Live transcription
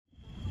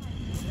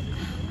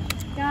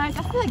guys,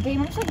 after that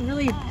game, I'm just like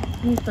really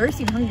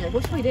thirsty and hungry. Like,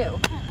 what should we do?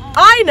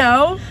 I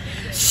know!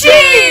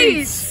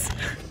 Sheetz!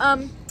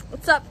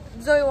 What's up?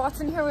 Zoey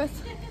Watson here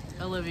with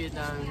Olivia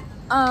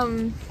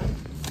Dunn.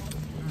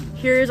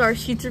 Here's our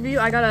Sheetz review.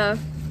 I got a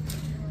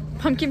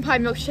pumpkin pie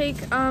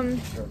milkshake. A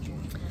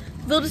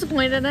little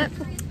disappointed in it.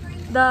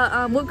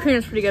 The whipped cream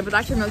is pretty good, but the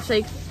actual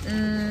milkshake,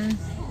 And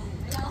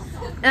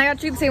I got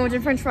chicken sandwich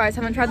and french fries.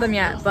 Haven't tried them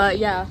yet, but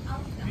yeah.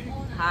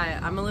 Hi,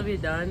 I'm Olivia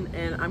Dunn,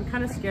 and I'm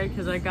kind of scared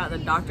because I got the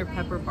Dr.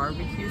 Pepper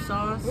barbecue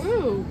sauce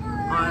for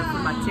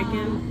my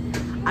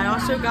chicken. I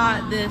also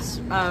got this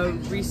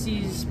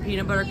Reese's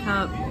peanut butter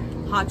cup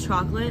hot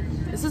chocolate.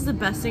 This is the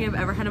best thing I've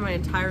ever had in my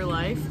entire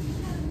life.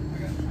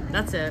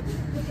 That's it.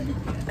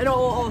 And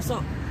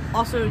also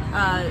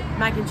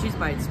mac and cheese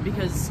bites,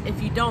 because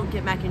if you don't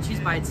get mac and cheese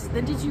bites,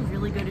 then did you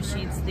really go to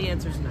Sheetz? The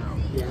answer's no.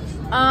 Yes.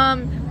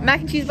 Mac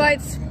and cheese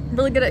bites,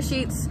 really good at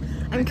Sheetz.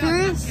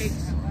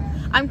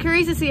 I'm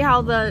curious to see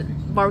how the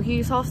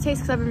barbecue sauce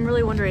tastes, because I've been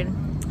really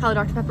wondering how the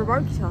Dr. Pepper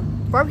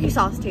barbecue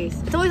sauce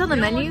tastes. It's always on the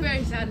menu.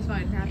 Very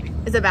satisfied and happy.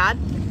 Is it bad?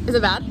 Is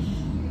it bad?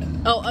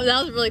 Oh,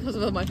 that was really close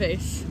above my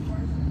face.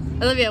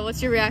 Olivia,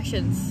 what's your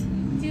reactions?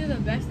 It's either the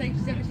best thing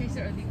she's ever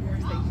tasted or the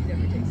worst thing she's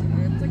ever tasted.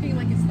 And it's looking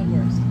like it's the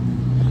worst.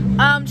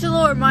 Just a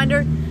little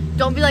reminder,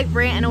 don't be like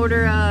Brant and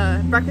order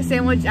a breakfast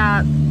sandwich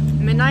at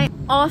midnight.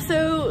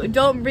 Also,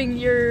 don't bring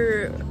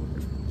your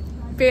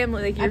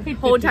family, like your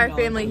whole entire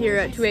family here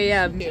at 2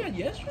 a.m.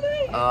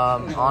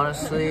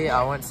 Honestly,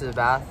 I went to the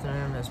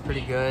bathroom. It was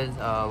pretty good.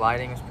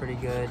 Lighting was pretty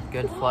good.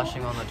 Good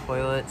flushing on the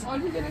toilet.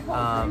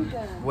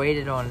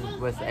 Waited on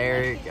with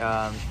Eric.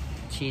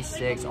 Cheese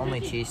sticks, only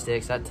cheese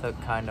sticks. That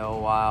took kind of a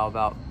while,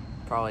 about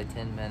probably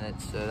 10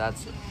 minutes. So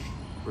that's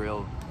a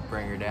real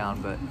bringer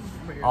down. But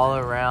all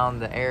around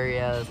the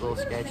area is a little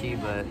sketchy,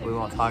 but we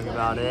won't talk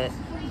about it.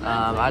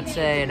 I'd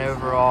say an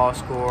overall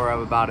score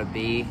of about a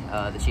B.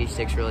 The cheese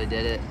sticks really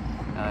did it.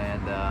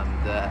 And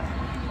the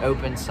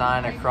open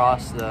sign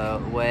across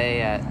the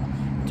way at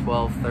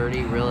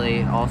 12:30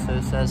 really also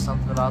says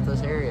something about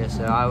this area,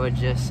 so I would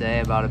just say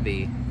about a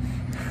B.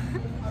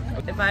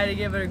 If I had to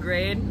give it a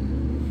grade,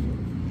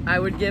 I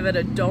would give it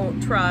a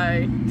don't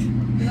try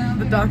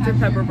the Dr.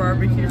 Pepper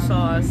barbecue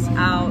sauce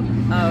out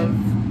of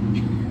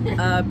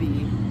a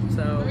B.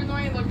 So,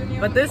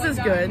 but this is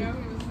good.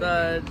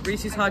 The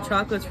Reese's hot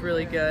chocolate's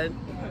really good.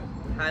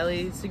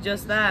 Highly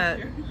suggest that.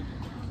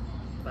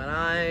 But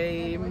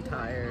I'm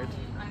tired.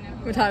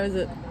 What time is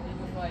it?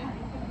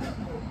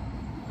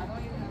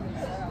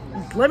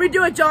 Let me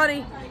do it,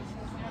 Johnny!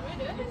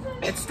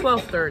 It's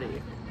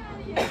 12:30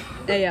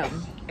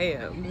 a.m.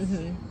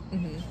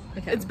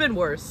 Okay. It's been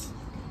worse.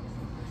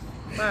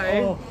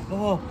 Bye.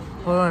 Hold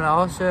on, I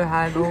also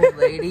had an old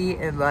lady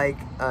in like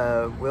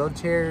a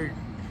wheelchair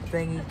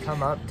thingy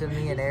come up to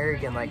me and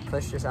Eric and like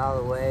pushed us out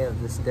of the way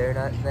of this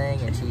donut thing,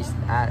 and she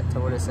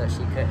told us that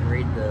she couldn't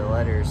read the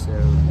letters, so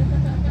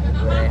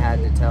they had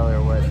to tell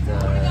her what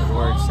the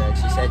word said.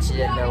 She said she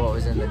didn't know what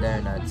was in the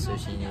donut, so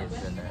she needed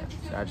to know.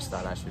 So I just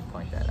thought I should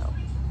point that out.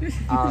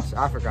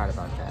 I forgot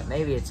about that.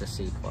 Maybe it's a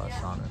C+,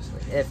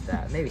 honestly. If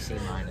that. Maybe C-.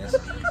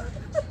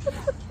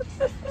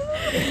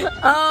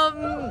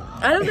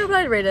 I don't know if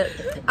I'd rate it.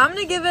 I'm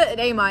gonna give it an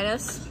A-,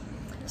 just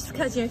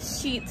because, you know,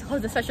 Sheetz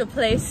holds a special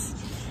place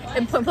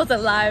in Point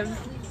Pleasant Live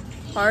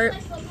heart.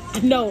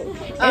 No,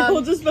 it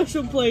holds a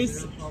special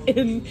place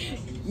in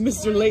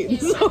Mr.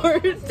 Layton's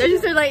heart.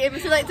 There's Mr. Layton.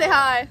 Mr. Layton, say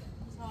hi.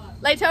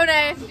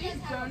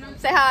 Laytone,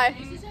 say hi.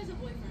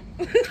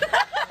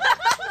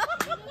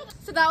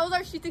 So that was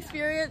our Sheetz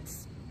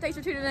experience. Thanks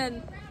for tuning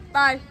in.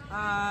 Bye.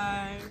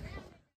 Bye.